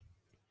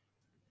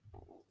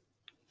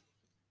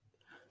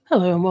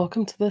Hello and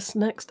welcome to this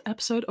next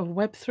episode of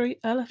Web3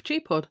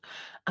 LFG Pod.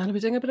 And we're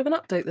doing a bit of an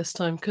update this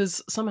time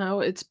because somehow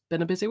it's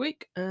been a busy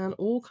week and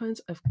all kinds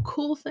of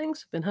cool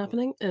things have been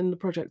happening in the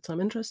projects I'm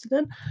interested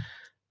in.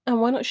 And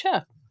why not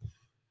share?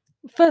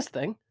 First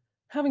thing,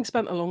 having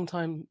spent a long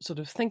time sort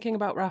of thinking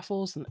about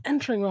raffles and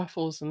entering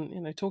raffles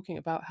and talking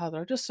about how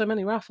there are just so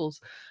many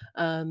raffles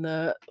and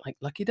like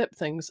lucky dip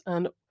things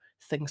and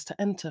things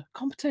to enter,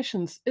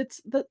 competitions.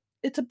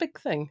 It's a big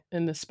thing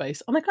in this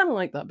space. And I kind of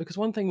like that because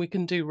one thing we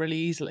can do really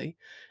easily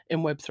in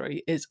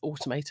Web3 is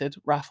automated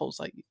raffles.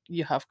 Like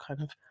you have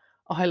kind of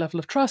a high level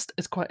of trust.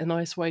 It's quite a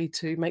nice way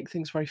to make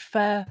things very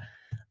fair.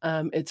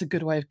 It's a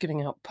good way of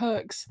giving out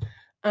perks.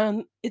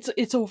 And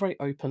it's all very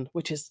open,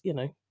 which is,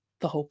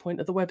 the whole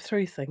point of the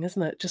Web3 thing,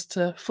 isn't it? Just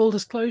to full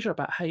disclosure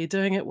about how you're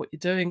doing it, what you're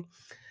doing.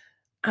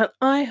 And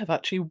I have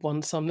actually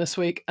won some this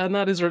week, and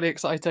that is really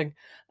exciting.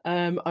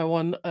 I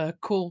won a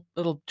cool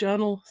little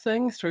journal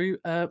thing through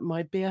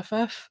my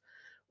BFF,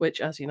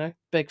 which, as you know,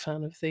 big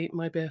fan of the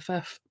My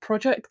BFF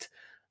project.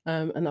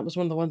 And that was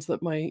one of the ones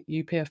that my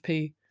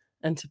UPFP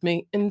entered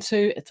me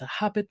into. It's a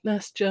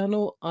habitness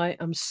journal. I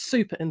am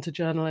super into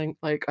journaling.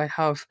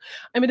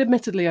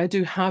 Admittedly, I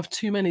do have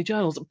too many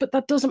journals, but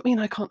that doesn't mean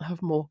I can't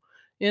have more.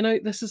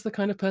 This is the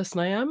kind of person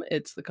I am.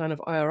 It's the kind of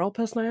IRL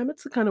person I am.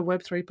 It's the kind of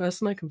Web3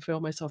 person I can feel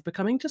myself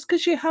becoming. Just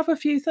because you have a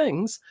few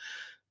things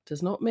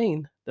does not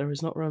mean there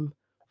is not room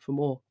for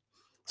more.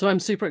 So I'm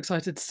super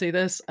excited to see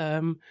this.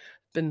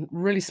 Been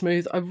really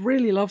smooth. I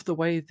really love the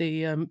way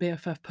the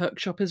BFF perk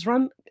shop is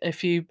run.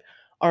 If you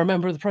are a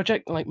member of the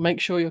project, like make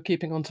sure you're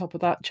keeping on top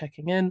of that,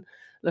 checking in,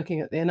 looking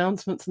at the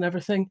announcements and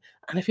everything.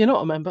 And if you're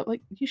not a member,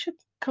 like you should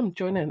come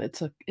join in.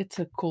 It's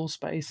a cool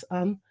space.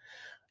 And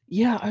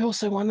yeah, I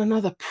also won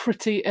another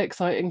pretty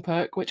exciting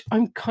perk, which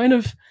I'm kind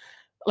of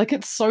like,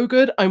 it's so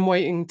good. I'm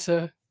waiting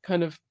to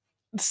kind of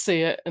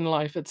see it in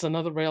life. It's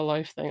another real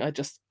life thing.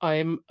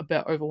 I'm a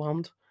bit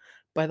overwhelmed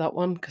by that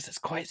one because it's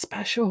quite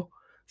special.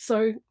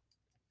 So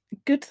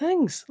good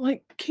things.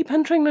 Like keep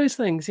entering those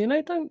things,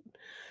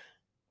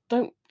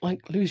 don't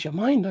like lose your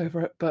mind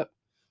over it, but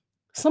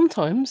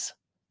sometimes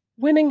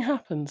winning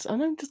happens.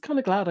 And I'm just kind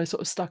of glad I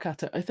sort of stuck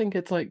at it. I think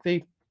it's like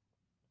the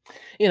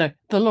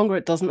longer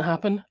it doesn't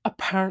happen,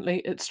 apparently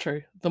it's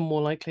true, the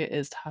more likely it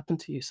is to happen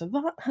to you. So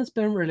that has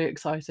been really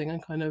exciting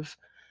and kind of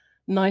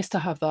nice to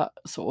have that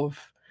sort of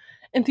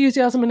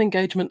enthusiasm and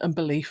engagement and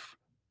belief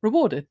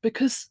rewarded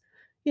because,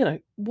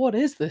 what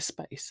is this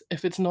space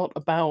if it's not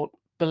about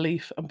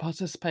belief and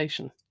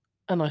participation?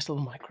 A nice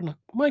little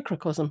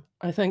microcosm,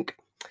 I think.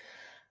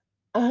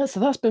 So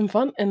that's been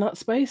fun in that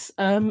space.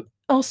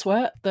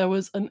 Elsewhere, there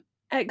was an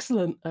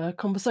excellent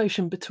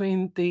conversation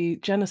between the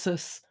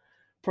Genesis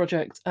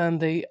project and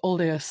the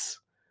Aldeus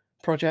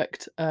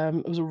project.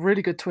 It was a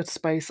really good Twitter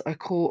space. I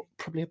caught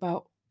probably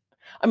about,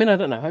 I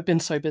don't know. I've been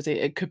so busy.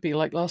 It could be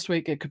like last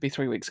week. It could be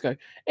 3 weeks ago.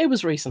 It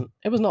was recent.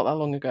 It was not that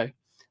long ago.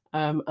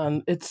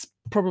 And it's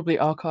probably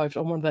archived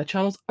on one of their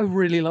channels. I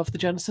really love the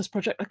Genesis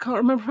project. I can't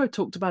remember if I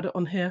talked about it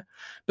on here,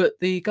 but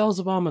the Girls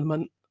of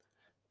Armament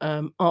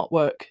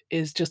artwork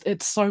is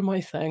it's so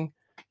my thing.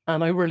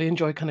 And I really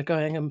enjoy kind of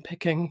going and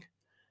picking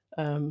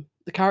the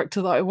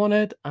character that I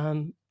wanted.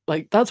 And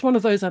like, that's one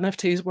of those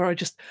NFTs where I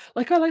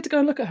like to go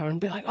and look at her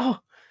and be like, oh,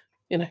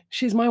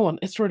 she's my one.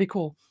 It's really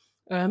cool.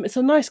 It's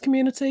a nice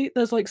community.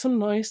 There's like some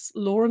nice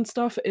lore and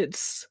stuff.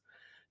 It's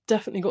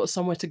definitely got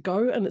somewhere to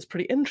go and it's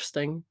pretty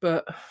interesting.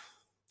 But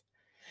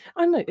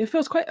I don't know, it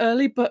feels quite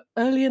early, but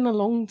early in the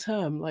long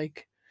term.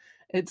 Like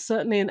it's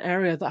certainly an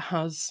area that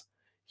has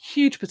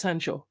huge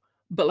potential.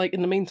 But like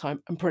in the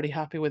meantime, I'm pretty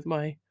happy with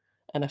my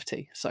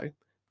NFT. So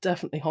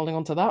definitely holding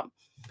on to that.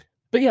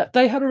 But yeah,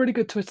 they had a really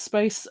good Twitter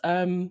space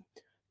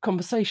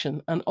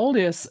conversation. And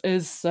Aldius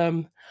is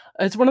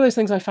it's one of those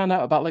things I found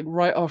out about like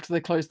right after they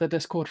closed their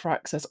Discord for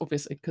access,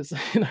 obviously, because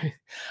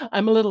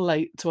I'm a little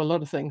late to a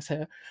lot of things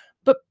here.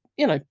 But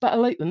better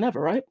late than never,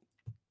 right?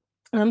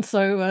 And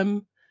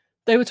so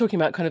they were talking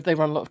about kind of they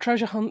run a lot of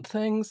treasure hunt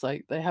things,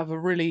 like they have a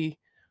really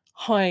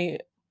high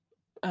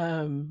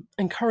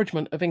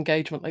encouragement of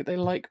engagement. Like they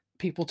like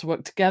people to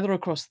work together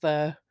across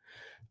their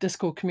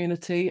Discord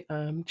community,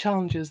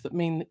 challenges that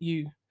mean that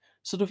you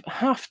sort of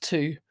have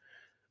to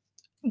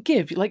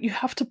give, like you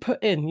have to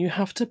put in, you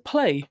have to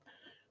play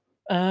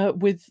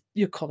with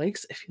your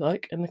colleagues, if you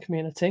like, in the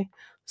community,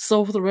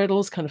 solve the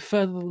riddles, kind of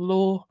further the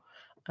lore,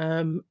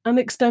 and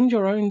extend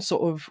your own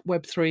sort of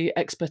Web3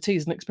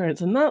 expertise and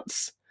experience. And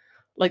that's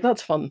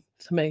fun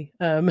to me.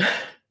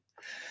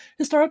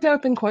 Historically,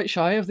 I've been quite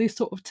shy of these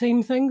sort of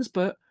team things,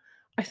 but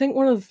I think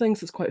one of the things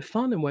that's quite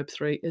fun in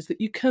Web3 is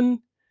that you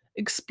can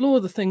explore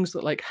the things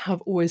that like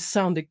have always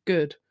sounded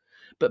good,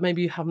 but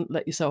maybe you haven't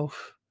let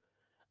yourself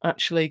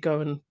actually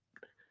go and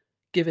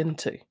give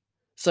into.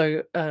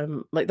 So,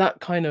 like that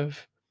kind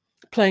of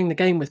playing the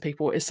game with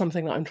people is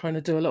something that I'm trying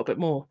to do a little bit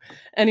more.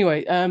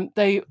 Anyway,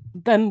 they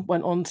then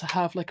went on to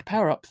have like a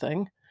pair up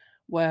thing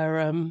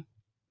where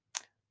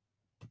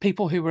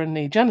people who were in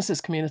the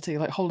Genesis community,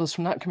 like holders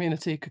from that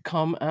community, could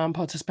come and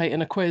participate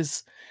in a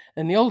quiz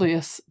in the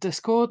older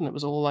Discord, and it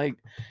was all like,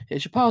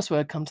 "Here's your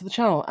password, come to the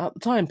channel at the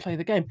time, play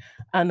the game."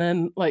 And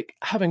then, like,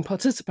 having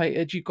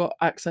participated, you got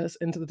access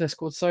into the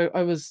Discord. So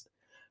I was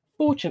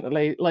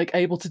fortunately, like,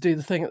 able to do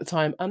the thing at the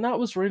time, and that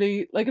was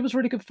really like, it was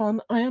really good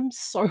fun. I am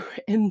so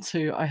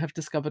into I have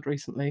discovered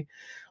recently,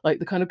 like,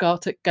 the kind of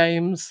Gartic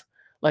games,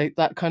 like,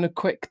 that kind of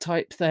quick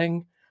type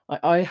thing.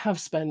 I have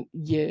spent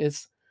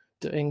years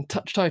doing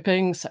touch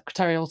typing,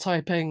 secretarial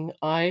typing.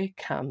 I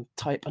can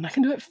type, and I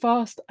can do it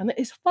fast, and it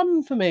is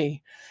fun for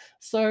me.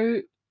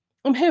 So,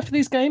 I'm here for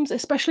these games,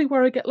 especially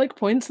where I get, like,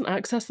 points and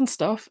access and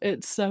stuff.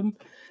 It's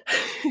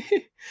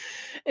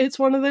it's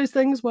one of those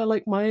things where,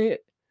 like, my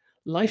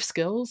life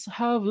skills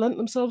have lent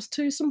themselves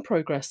to some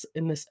progress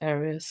in this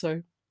area.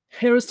 So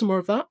here is some more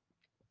of that.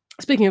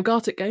 Speaking of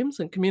Gartic games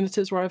and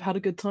communities where I've had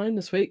a good time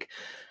this week,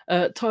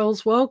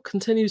 Tiles World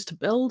continues to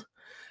build,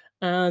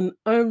 and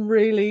I'm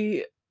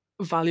really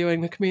valuing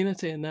the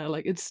community in there.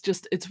 Like,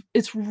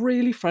 it's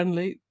really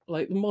friendly.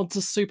 Like, the mods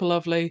are super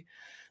lovely.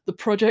 The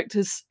project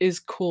is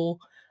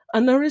cool,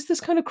 and there is this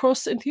kind of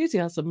cross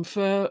enthusiasm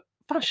for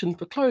fashion,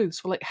 for clothes,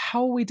 for like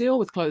how we deal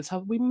with clothes, how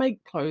we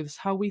make clothes,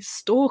 how we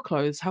store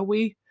clothes, how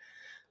we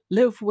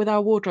live with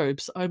our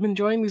wardrobes. I'm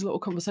enjoying these little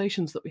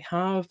conversations that we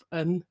have,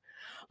 and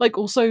like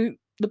also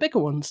the bigger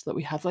ones that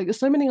we have. Like, there's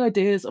so many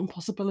ideas and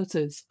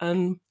possibilities.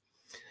 And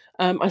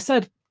I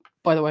said,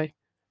 by the way,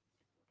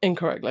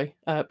 incorrectly,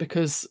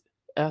 because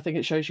I think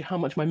it shows you how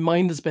much my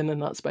mind has been in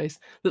that space,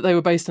 that they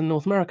were based in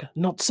North America.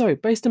 Not so,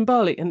 based in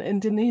Bali in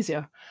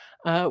Indonesia,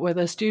 where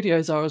their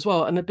studios are as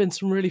well. And there've been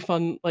some really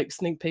fun like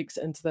sneak peeks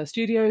into their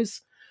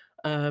studios,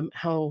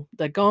 how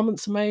their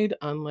garments are made,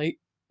 and like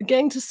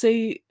getting to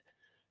see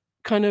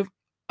kind of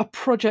a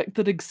project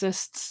that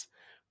exists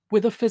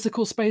with a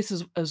physical space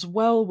as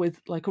well, with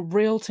like a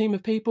real team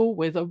of people,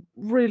 with a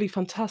really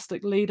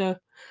fantastic leader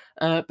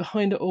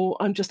behind it all.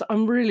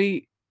 I'm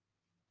really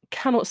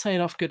cannot say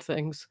enough good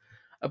things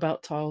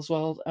about Tiles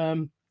World.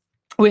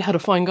 We had a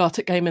fine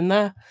Gartic game in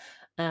there,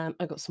 and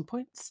I got some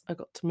points. I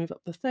got to move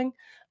up the thing.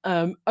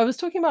 I was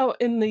talking about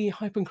in the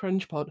Hype and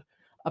Crunch pod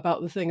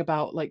about the thing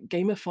about like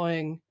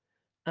gamifying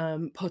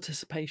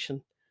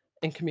participation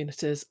in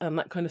communities and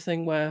that kind of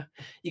thing, where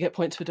you get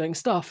points for doing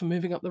stuff and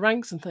moving up the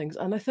ranks and things.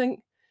 And I think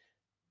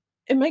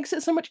it makes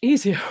it so much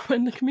easier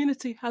when the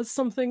community has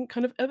something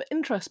kind of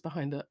interest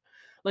behind it.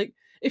 Like,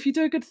 if you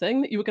do a good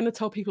thing that you were going to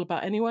tell people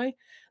about anyway,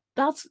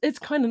 it's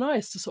kind of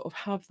nice to sort of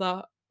have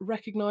that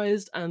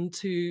recognized and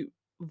to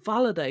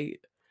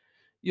validate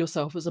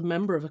yourself as a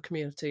member of a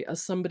community,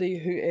 as somebody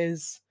who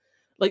is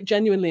like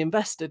genuinely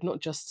invested, not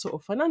just sort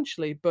of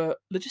financially, but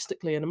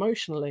logistically and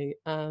emotionally,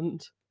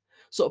 and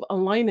sort of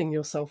aligning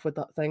yourself with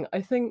that thing.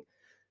 I think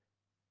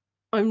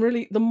I'm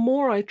really the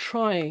more I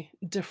try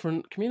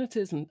different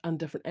communities and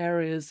different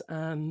areas,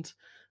 and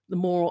the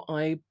more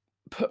I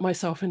put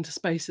myself into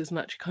spaces and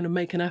actually kind of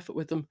make an effort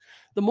with them,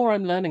 the more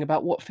I'm learning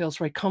about what feels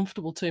very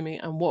comfortable to me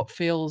and what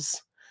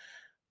feels,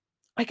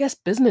 I guess,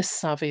 business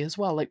savvy as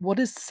well. Like, what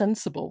is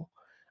sensible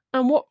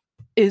and what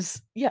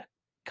is, yeah,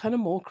 kind of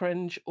more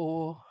cringe,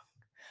 or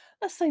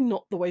let's say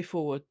not the way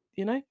forward,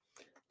 you know?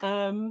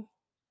 Um,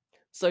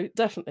 so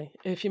definitely,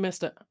 if you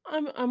missed it,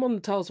 I'm on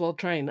the Taleswell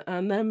train,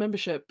 and their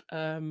membership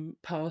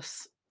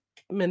pass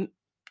mint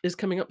is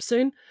coming up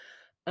soon.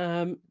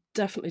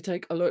 Definitely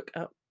take a look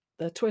at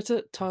their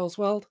Twitter,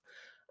 Tilesworld,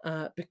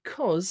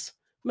 because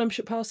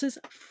membership passes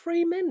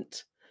free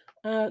mint.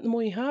 The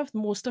more you have, the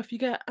more stuff you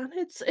get, and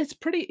it's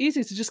pretty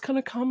easy to just kind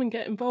of come and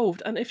get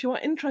involved. And if you are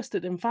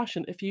interested in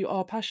fashion, if you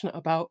are passionate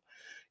about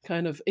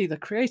kind of either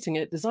creating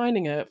it,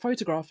 designing it,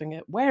 photographing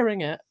it, wearing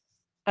it,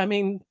 I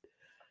mean,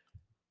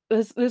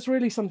 there's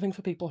really something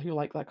for people who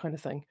like that kind of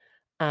thing.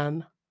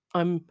 And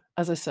I'm,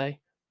 as I say,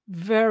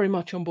 very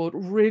much on board,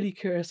 really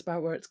curious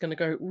about where it's going to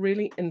go,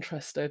 really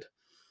interested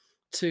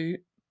to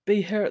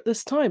be here at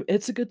this time.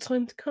 It's a good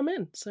time to come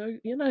in. So,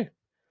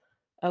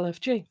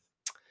 LFG.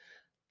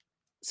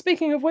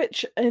 Speaking of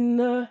which, in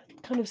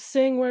kind of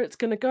seeing where it's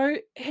going to go,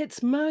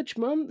 it's merge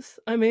month.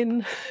 I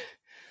mean,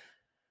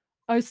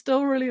 I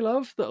still really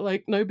love that,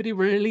 like, nobody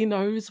really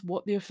knows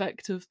what the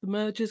effect of the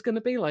merge is going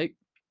to be, like,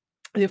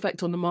 the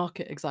effect on the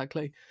market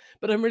exactly.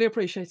 But I'm really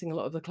appreciating a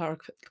lot of the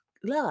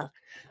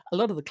a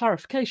lot of the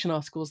clarification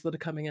articles that are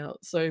coming out.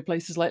 So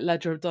places like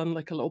Ledger have done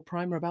like a little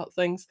primer about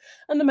things,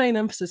 and the main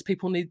emphasis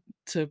people need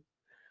to,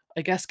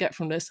 I guess, get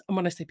from this. And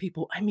when I say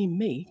people, I mean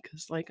me,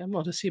 because like I'm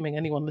not assuming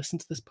anyone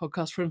listens to this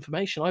podcast for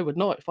information. I would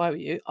not if I were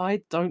you.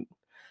 I don't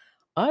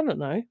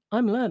know.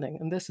 I'm learning,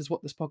 and this is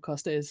what this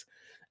podcast is.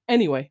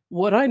 Anyway,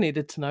 what I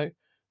needed to know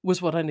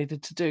was what I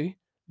needed to do,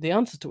 the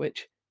answer to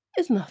which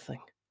is nothing.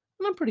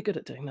 And I'm pretty good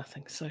at doing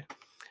nothing. So I'm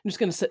just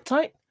going to sit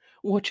tight,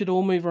 watch it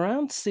all move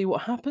around, see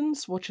what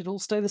happens, watch it all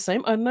stay the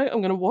same. I know I'm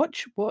going to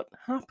watch what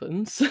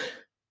happens.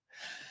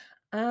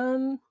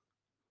 And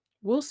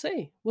we'll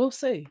see. We'll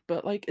see.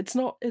 But like it's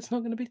not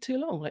going to be too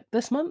long. Like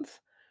this month,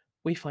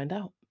 we find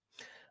out.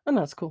 And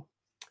that's cool.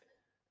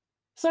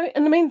 So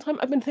in the meantime,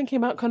 I've been thinking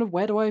about kind of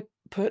where do I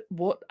put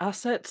what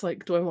assets,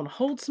 like, do I wanna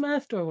hold some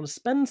ETH? Do I wanna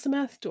spend some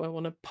ETH? Do I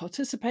wanna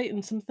participate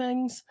in some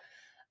things?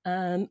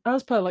 And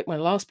as per, like, my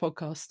last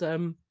podcast,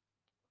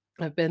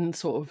 I've been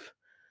sort of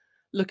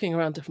looking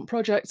around different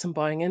projects and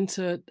buying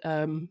into,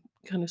 kind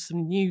of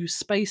some new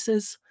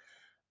spaces.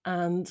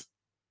 And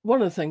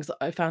one of the things that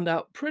I found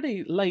out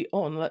pretty late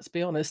on, let's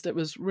be honest, it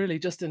was really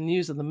just in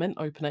news of the mint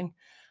opening,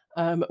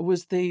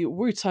 was the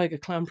Wu Tiger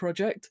Clan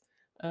project.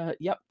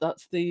 Yep,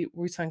 that's the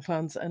Wu Tang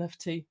Clan's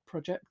NFT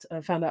project.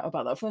 I found out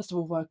about that first of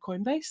all via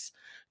Coinbase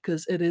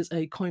because it is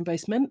a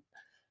Coinbase mint,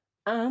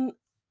 and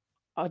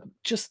I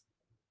just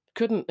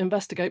couldn't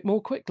investigate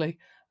more quickly.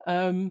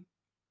 Um,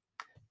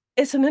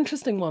 it's an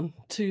interesting one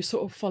to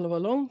sort of follow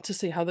along to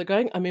see how they're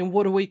going. I mean,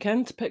 what a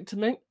weekend to pick to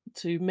mint,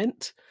 to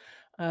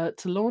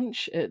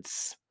launch.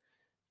 It's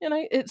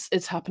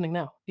happening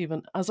now,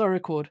 even as I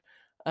record.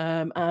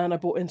 And I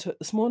bought into it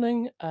this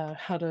morning,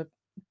 had a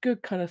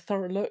good kind of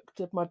thorough look,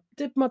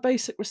 did my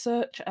basic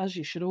research, as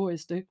you should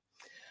always do.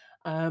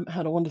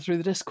 Had a wander through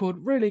the Discord,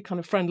 really kind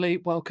of friendly,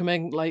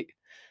 welcoming. Like,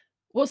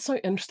 what's so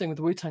interesting with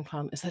the Wu-Tang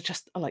Clan is they're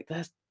just like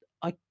this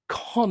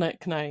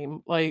iconic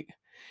name. Like,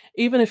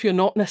 even if you're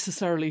not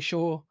necessarily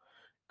sure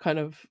kind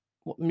of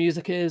what the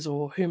music is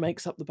or who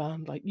makes up the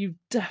band, like you've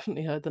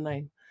definitely heard the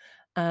name.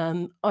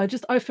 And I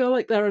feel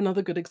like they're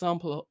another good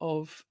example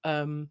of,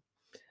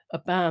 a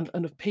band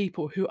and of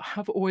people who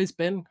have always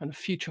been kind of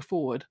future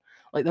forward.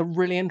 Like, they're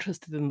really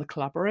interested in the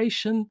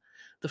collaboration,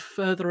 the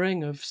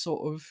furthering of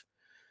sort of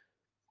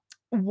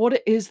what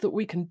it is that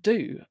we can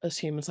do as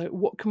humans. Like,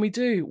 what can we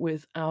do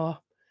with our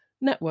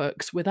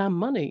networks, with our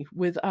money,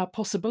 with our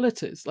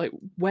possibilities? Like,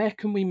 where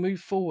can we move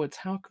forwards?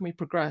 How can we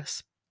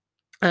progress?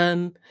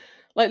 And,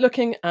 like,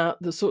 looking at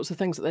the sorts of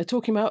things that they're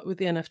talking about with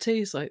the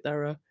NFTs, like,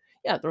 there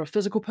are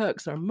physical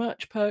perks, there are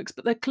merch perks,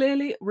 but they're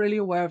clearly really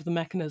aware of the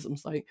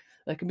mechanisms. Like,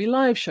 there can be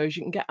live shows,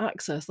 you can get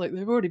access. Like,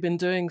 they've already been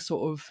doing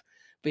sort of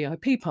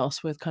VIP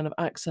pass with kind of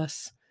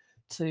access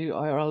to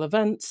IRL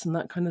events and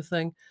that kind of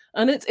thing.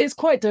 And it's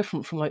quite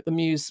different from, like, the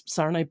Muse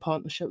Serenade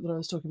partnership that I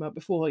was talking about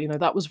before.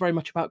 That was very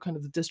much about kind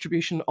of the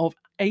distribution of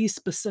a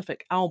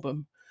specific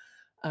album,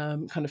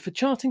 kind of for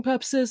charting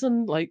purposes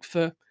and, like,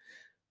 for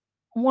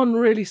one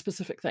really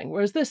specific thing.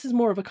 Whereas this is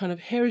more of a kind of,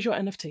 here is your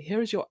NFT,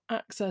 here is your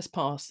access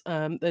pass.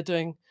 They're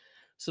doing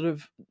sort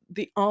of,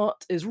 the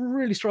art is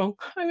really strong.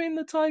 I mean,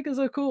 the tigers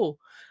are cool.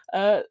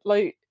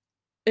 Like,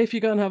 if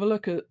you go and have a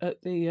look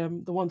at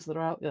the ones that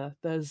are out there,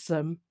 there's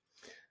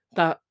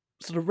that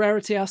sort of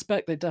rarity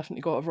aspect. They've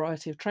definitely got a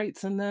variety of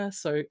traits in there,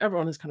 so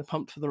everyone is kind of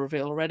pumped for the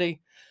reveal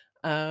already.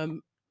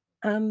 Um,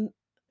 and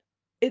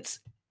it's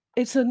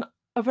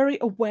a very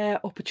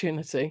aware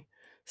opportunity.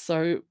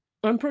 So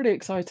I'm pretty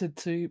excited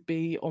to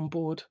be on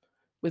board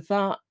with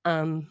that,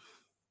 and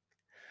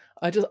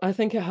I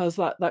think it has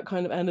that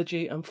kind of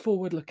energy and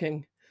forward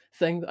looking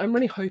thing that I'm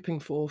really hoping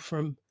for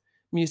from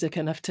music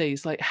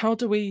NFTs. Like, how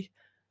do we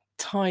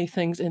tie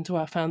things into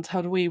our fans?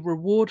 How do we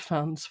reward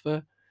fans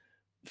for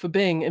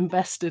being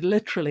invested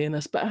literally in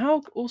us? But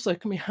how also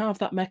can we have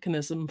that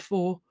mechanism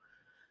for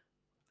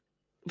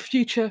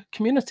future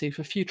community,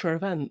 for future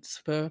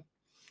events, for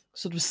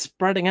sort of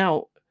spreading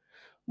out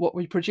what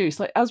we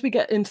produce? Like, as we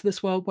get into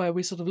this world where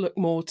we sort of look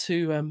more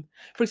to,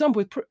 for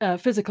example,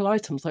 with physical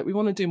items, like, we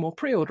want to do more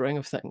pre-ordering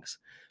of things.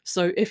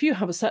 So if you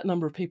have a set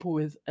number of people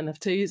with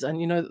NFTs and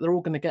you know that they're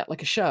all going to get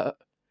like a shirt,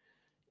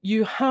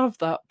 you have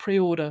that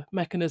pre-order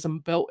mechanism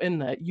built in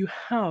there. You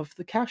have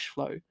the cash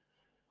flow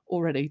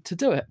already to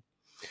do it.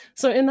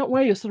 So in that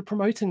way, you're sort of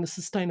promoting the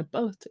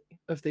sustainability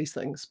of these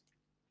things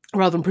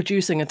rather than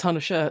producing a ton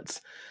of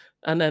shirts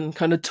and then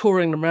kind of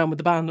touring them around with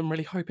the band and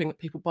really hoping that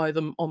people buy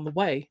them on the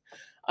way.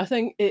 I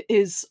think it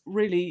is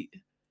really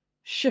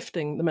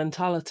shifting the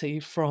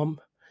mentality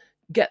from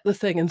get the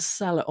thing and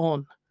sell it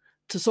on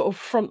to sort of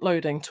front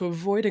loading, to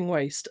avoiding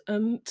waste,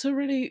 and to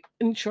really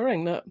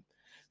ensuring that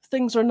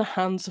things are in the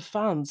hands of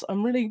fans.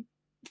 I'm really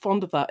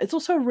fond of that. It's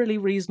also really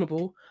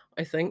reasonable,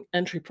 I think.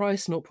 Entry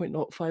price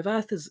 0.05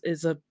 ETH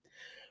is a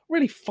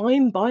really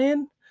fine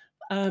buy-in.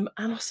 And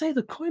I'll say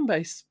the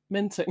Coinbase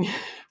minting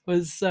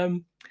was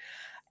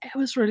it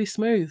was really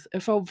smooth.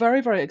 It felt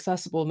very, very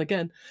accessible. And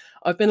again,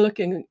 I've been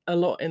looking a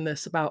lot in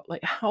this about,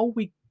 like, how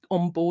we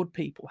onboard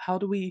people. How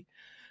do we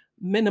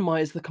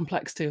minimize the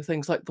complexity of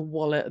things like the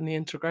wallet and the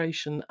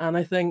integration? And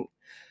I think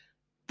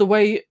the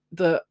way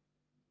that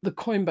the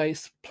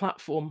Coinbase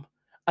platform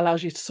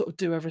allows you to sort of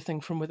do everything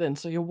from within.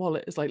 So your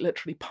wallet is, like,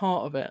 literally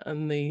part of it,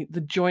 and the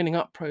joining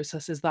up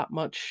process is that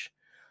much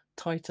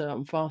tighter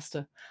and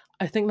faster.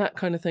 I think that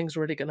kind of thing's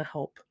really going to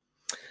help.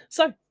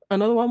 So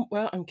another one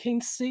where I'm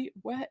keen to see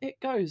where it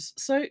goes.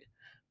 So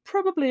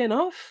probably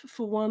enough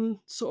for one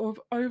sort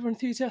of over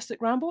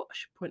enthusiastic ramble. I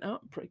should point out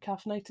I'm pretty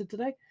caffeinated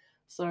today.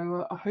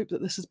 So I hope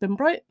that this has been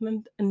bright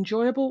and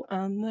enjoyable.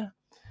 And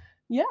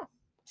yeah,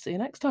 see you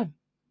next time.